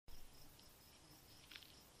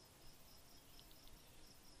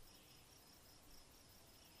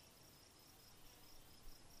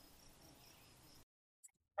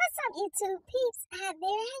YouTube peeps out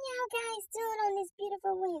there? How y'all guys doing on this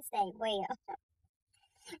beautiful Wednesday? Well,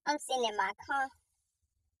 I'm sitting in my car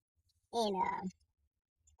and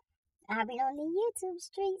I've been on the YouTube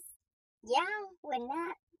streets. Y'all will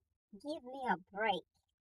not give me a break.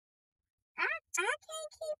 I can't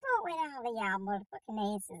keep up with all of y'all motherfucking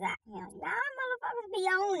asses out here. Y'all motherfuckers be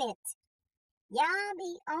on it. Y'all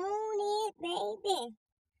be on it, baby.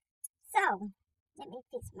 So, let me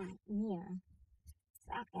fix my mirror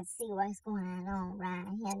so I can see what's going on right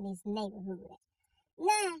here in this neighborhood.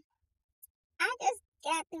 Now, I just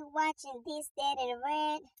got through watching This, That, and the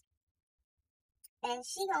Red, and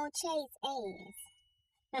she gonna chase ass.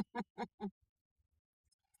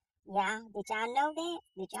 Y'all, did y'all know that?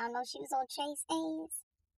 Did y'all know she was on Chase ass?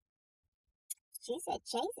 She said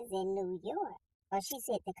Chase is in New York. Or she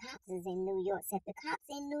said the cops is in New York. Said the cops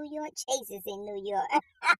in New York, Chase is in New York.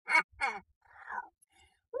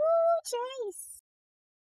 Ooh, Chase.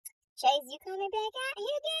 Chase, you coming back out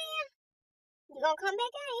here, girl? You gonna come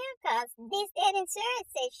back out here? Cause This, That, and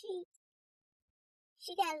Insurance said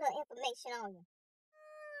she got a little information on you.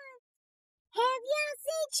 Have y'all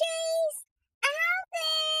seen Chase out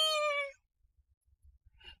there?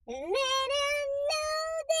 Let her know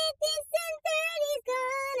that this and that is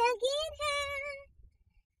gonna get her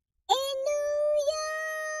in New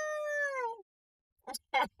York.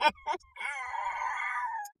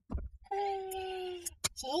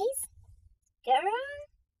 Chase, girl,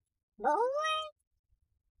 boy,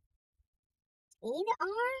 either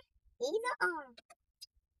or.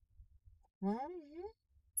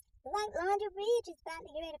 Like Laundry Bridge is about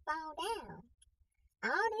to get ready to fall down.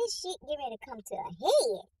 All this shit get ready to come to a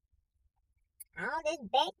head. All this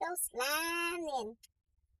backdoor slime and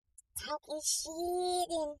talking shit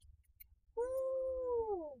and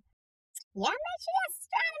woo. Y'all make sure y'all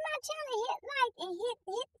subscribe to my channel, hit like and hit,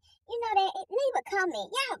 you know that, leave a comment.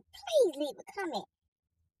 Y'all please leave a comment.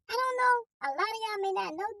 I don't know, a lot of y'all may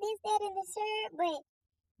not know This, That, and the Third, but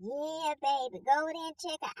yeah, baby, go over there and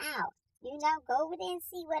check her out. You know, go over there and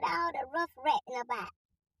see what all the rough ratting about.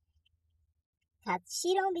 Cause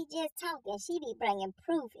she don't be just talking, she be bringing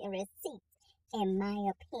proof and receipts, in my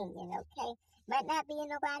opinion, okay? Might not be in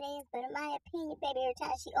nobody else, but in my opinion, baby, every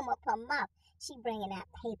time she open up her mouth, she bringing out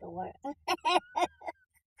paperwork.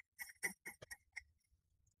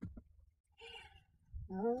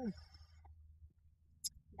 Ooh,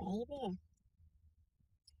 baby.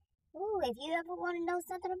 Ooh, if you ever want to know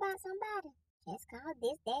something about somebody, just call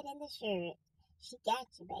This, That, and the Shirt. She got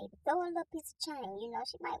you, baby. Throw a little piece of chain. You know,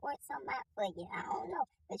 she might work something out for you. I don't know,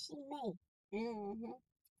 but she may.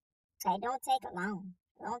 Okay, don't take her long.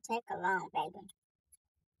 Don't take her long, baby.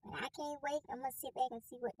 But I can't wait. I'm going to sit back and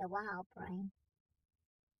see what the wild bring.